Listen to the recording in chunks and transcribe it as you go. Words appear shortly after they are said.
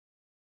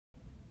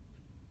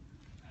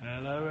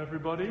Hello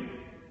everybody,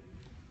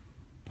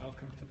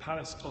 welcome to the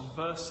Palace of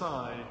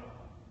Versailles,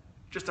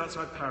 just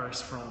outside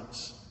Paris,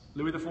 France.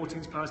 Louis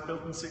XIV's palace, built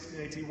in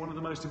 1680, one of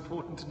the most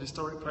important and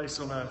historic places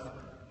on earth,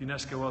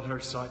 UNESCO World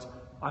Heritage Site.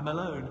 I'm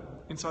alone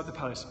inside the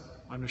palace.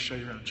 I'm going to show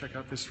you around. Check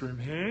out this room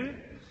here.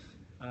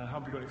 How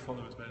have we got any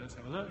followers, mate? Let's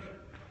have a look.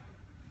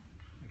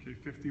 Okay,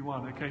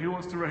 51. Okay,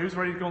 who's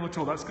ready to go on the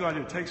tour? That's a good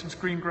idea. Take some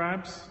screen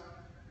grabs.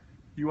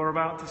 You are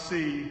about to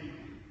see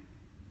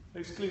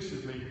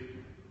exclusively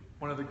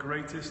one of the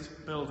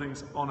greatest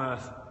buildings on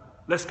earth.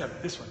 Let's go,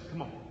 this way,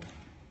 come on.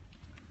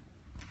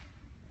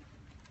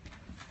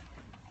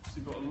 So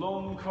you've got a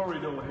long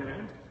corridor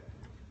here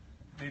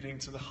leading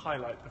to the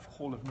highlight, the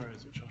Hall of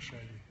Mirrors, which I'll show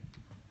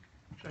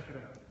you. Check it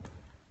out.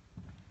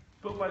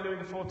 Built by Louis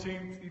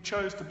XIV, he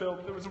chose to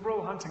build, there was a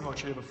royal hunting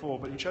lodge here before,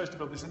 but he chose to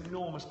build this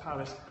enormous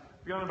palace.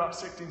 Began about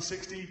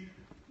 1660,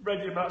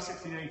 ready about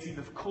 1680,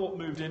 the court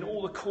moved in,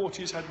 all the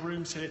courtiers had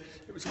rooms here.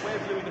 It was a way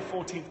of Louis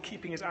XIV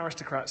keeping his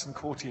aristocrats and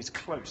courtiers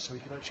close so he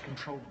could actually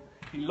control them.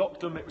 He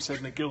locked them, it was said,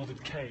 in a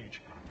gilded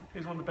cage.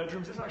 Here's one of the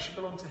bedrooms. This actually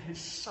belonged to his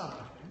son,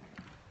 I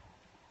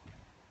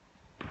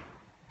think.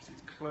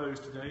 It's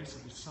closed today, so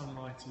the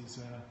sunlight is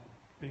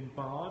being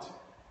barred.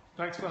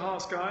 Thanks for the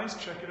hearts, guys.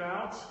 Check it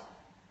out.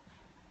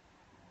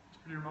 It's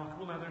pretty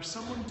remarkable. Now, there's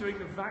someone doing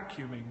the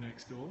vacuuming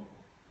next door.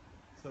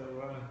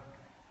 So,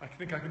 I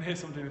think I can hear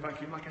someone doing the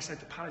vacuum. Like I said,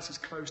 the palace is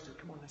closed.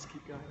 Come on, let's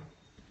keep going.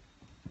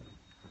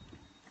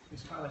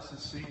 This palace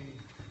has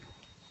seen...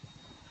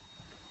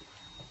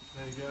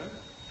 There you go.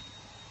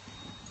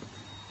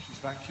 She's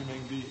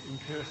vacuuming the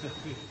imperial,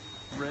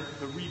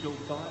 the regal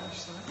diash.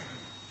 So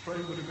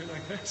frame would have been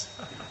like this.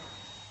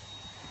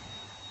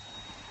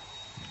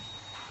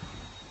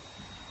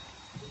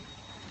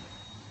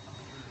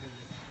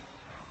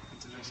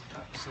 Into this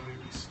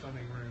absolutely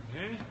stunning room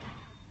here.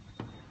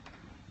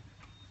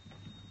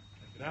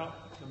 Now,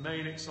 the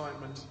main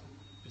excitement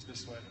is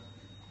this way.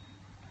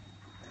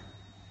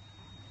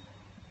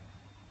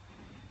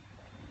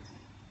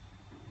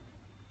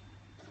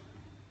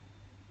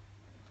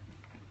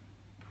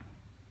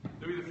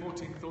 Louis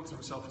XIV thought of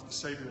himself as the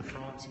saviour of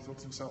France. He thought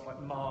of himself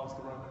like Mars,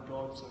 the Roman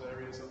god, so there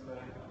he is up there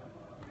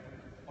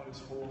on his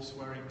horse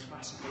wearing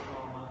classical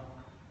armour.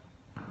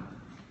 There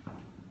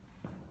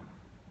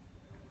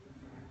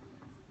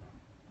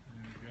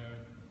we go.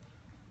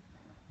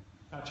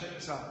 Now check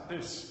this out.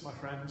 This, my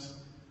friends,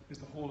 is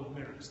the Hall of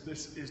Mirrors.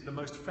 This is the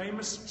most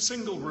famous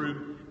single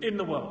room in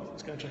the world.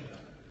 Let's go and check it out.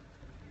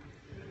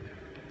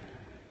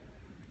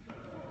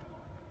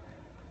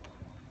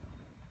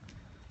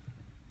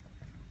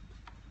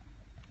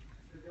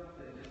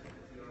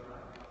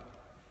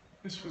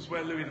 This was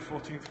where Louis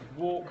XIV would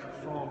walk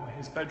from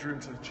his bedroom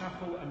to the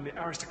chapel, and the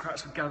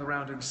aristocrats would gather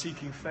around him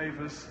seeking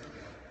favours.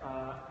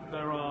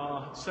 There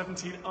are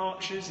 17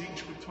 arches,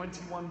 each with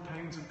 21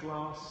 panes of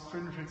glass,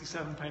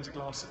 357 panes of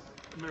glass,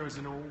 mirrors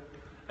in all.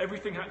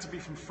 Everything had to be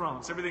from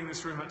France. Everything in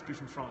this room had to be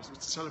from France. It was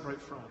to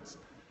celebrate France.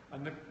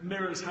 And the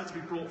mirrors had to be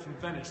brought from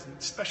Venice,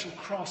 and special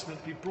craftsmen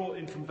had to be brought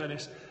in from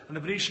Venice. And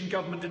the Venetian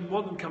government didn't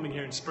want them coming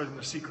here and spreading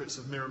the secrets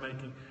of mirror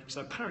making,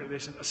 so apparently they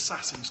sent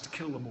assassins to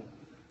kill them all.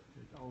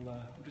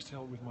 I'll just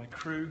tell with my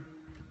crew.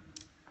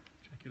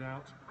 Check it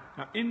out.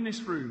 Now, in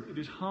this room, it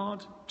is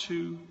hard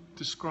to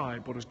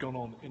describe what has gone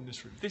on in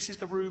this room. This is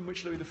the room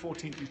which Louis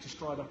XIV used to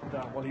stride up and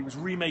down while he was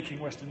remaking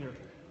Western Europe.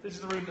 This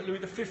is the room that Louis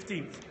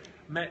XV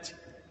met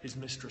his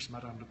mistress,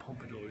 Madame de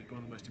Pompadour,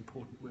 one of the most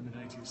important women in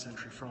 18th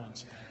century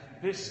France.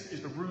 This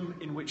is the room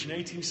in which in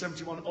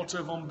 1871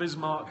 Otto von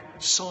Bismarck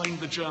signed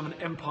the German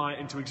Empire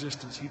into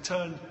existence. He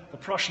turned the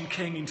Prussian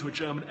king into a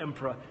German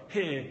emperor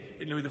here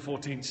in Louis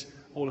XIV's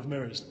Hall of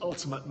Mirrors,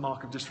 ultimate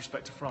mark of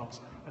disrespect to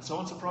France. And so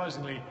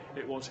unsurprisingly,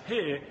 it was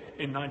here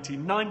in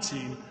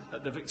 1919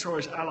 that the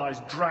victorious Allies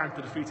dragged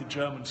the defeated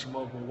Germans from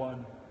World War I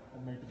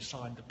and made them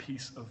sign the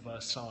Peace of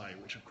Versailles,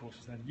 which of course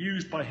was then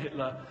used by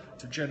Hitler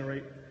to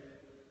generate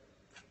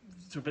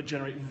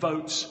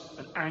votes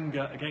and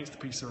anger against the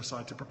Peace of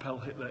Versailles to propel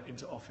Hitler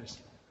into office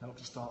and help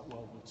to start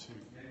World War II.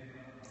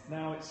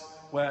 Now it's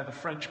where the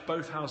French,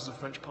 both houses of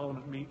French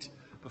Parliament meet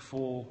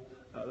before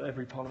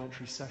every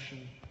parliamentary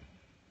session.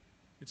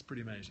 It's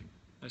pretty amazing.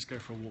 Let's go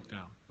for a walk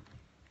down.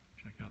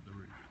 Check out the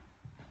roof.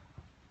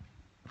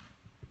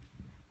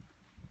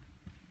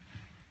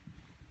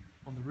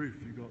 On the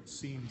roof you've got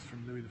scenes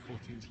from Louis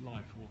XIV's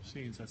life, or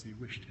scenes as he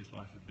wished his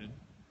life had been.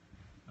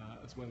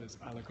 As well as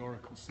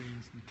allegorical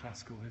scenes from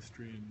classical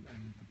history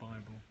and the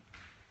Bible.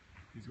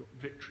 He's got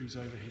victories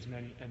over his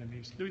many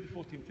enemies. Louis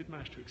XIV did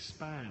manage to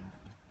expand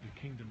the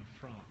Kingdom of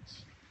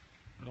France,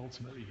 but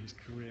ultimately his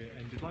career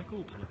ended, like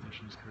all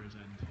politicians' careers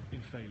end,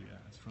 in failure,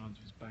 as France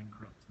was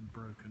bankrupt and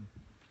broken.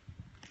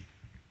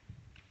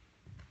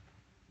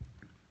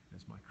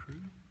 There's my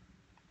crew.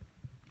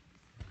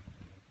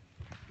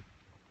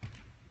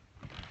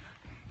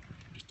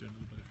 I'm just doing a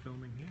little bit of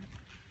filming here.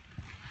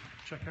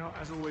 Check out,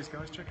 as always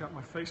guys, check out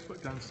my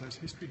Facebook, downstairs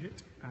History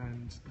Hit,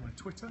 and my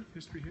Twitter,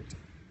 History Hit,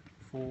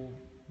 for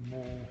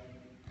more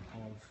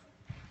of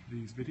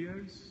these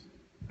videos.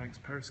 Thanks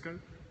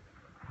Periscope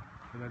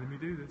for letting me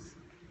do this.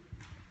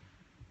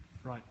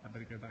 Right, I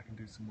better go back and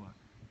do some work.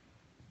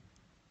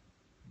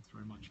 Thanks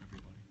very much,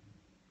 everybody.